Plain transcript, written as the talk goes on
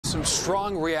Some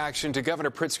strong reaction to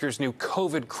Governor Pritzker's new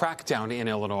COVID crackdown in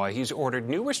Illinois. He's ordered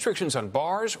new restrictions on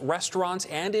bars, restaurants,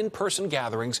 and in-person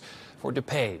gatherings for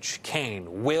DuPage,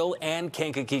 Kane, Will, and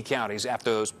Kankakee counties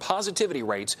after those positivity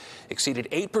rates exceeded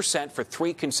 8% for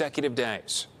 3 consecutive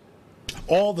days.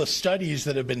 All the studies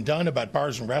that have been done about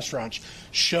bars and restaurants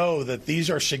show that these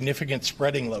are significant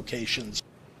spreading locations.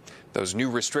 Those new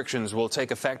restrictions will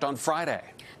take effect on Friday.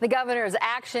 The governor's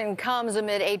action comes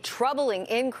amid a troubling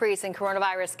increase in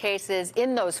coronavirus cases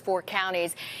in those 4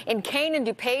 counties. In Kane and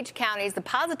DuPage counties, the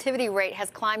positivity rate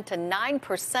has climbed to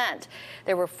 9%.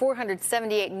 There were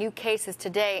 478 new cases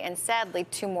today and sadly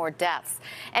 2 more deaths.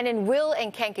 And in Will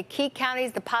and Kankakee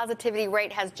counties, the positivity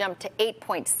rate has jumped to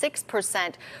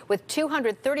 8.6% with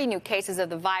 230 new cases of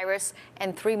the virus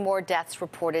and 3 more deaths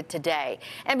reported today.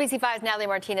 NBC5's Natalie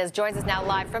Martinez joins us now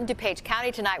live from DuPage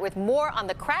County tonight with more on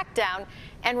the crackdown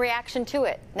and reaction to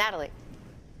it. Natalie.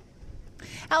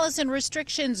 Allison,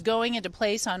 restrictions going into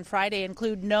place on Friday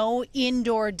include no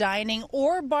indoor dining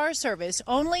or bar service.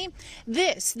 Only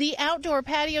the outdoor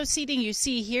patio seating you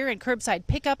see here and curbside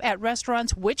pickup at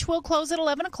restaurants, which will close at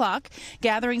 11 o'clock.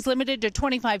 Gatherings limited to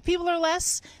 25 people or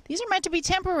less. These are meant to be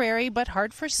temporary, but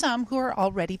hard for some who are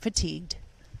already fatigued.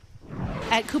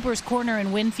 At Cooper's Corner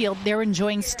in Winfield, they're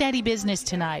enjoying steady business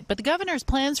tonight, but the governor's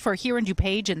plans for here in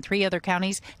DuPage and 3 other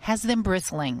counties has them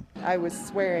bristling. I was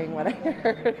swearing when I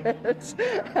heard it,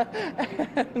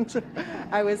 and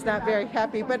I was not very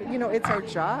happy, but you know, it's our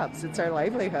jobs, it's our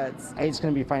livelihoods. It's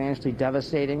going to be financially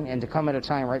devastating, and to come at a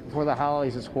time right before the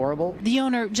holidays is horrible. The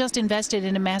owner just invested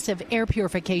in a massive air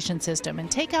purification system, and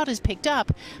takeout is picked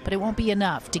up, but it won't be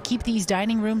enough to keep these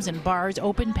dining rooms and bars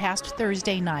open past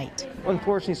Thursday night.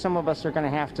 Unfortunately, some of us are going to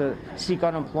have to seek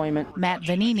unemployment. Matt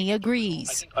Vannini agrees.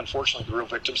 I think, unfortunately, the real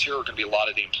victims here are going to be a lot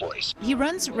of the employees. He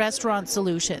runs Restaurant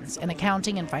Solutions, an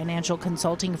accounting and financial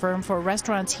consulting firm for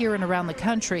restaurants here and around the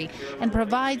country, and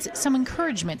provides some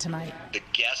encouragement tonight. The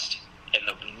guest and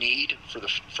the need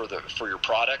for your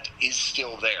product is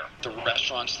still there. The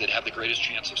restaurants that have the greatest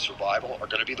chance of survival are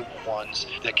going to be the ones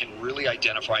that can really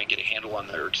identify and get a handle on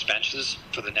their expenses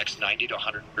for the next 90 to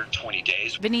 120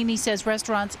 days. Vannini says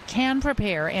restaurants can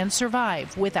prepare and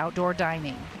survive with outdoor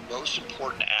dining. The most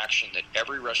important action that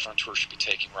every restaurateur should be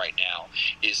taking right now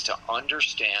is to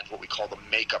understand what we call the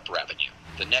makeup revenue.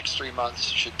 The next 3 months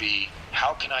should be,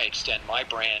 how can I extend my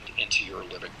brand into your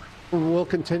living room? We'll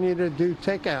continue to do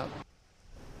takeout.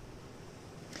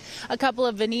 A couple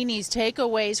of Vannini's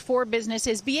takeaways for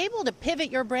businesses: be able to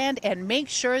pivot your brand and make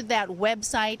sure that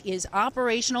website is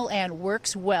operational and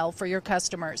works well for your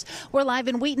customers. We're live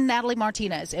in Wheaton. Natalie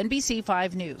Martinez, NBC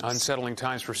 5 News. Unsettling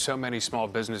times for so many small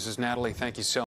businesses. Natalie, thank you so much.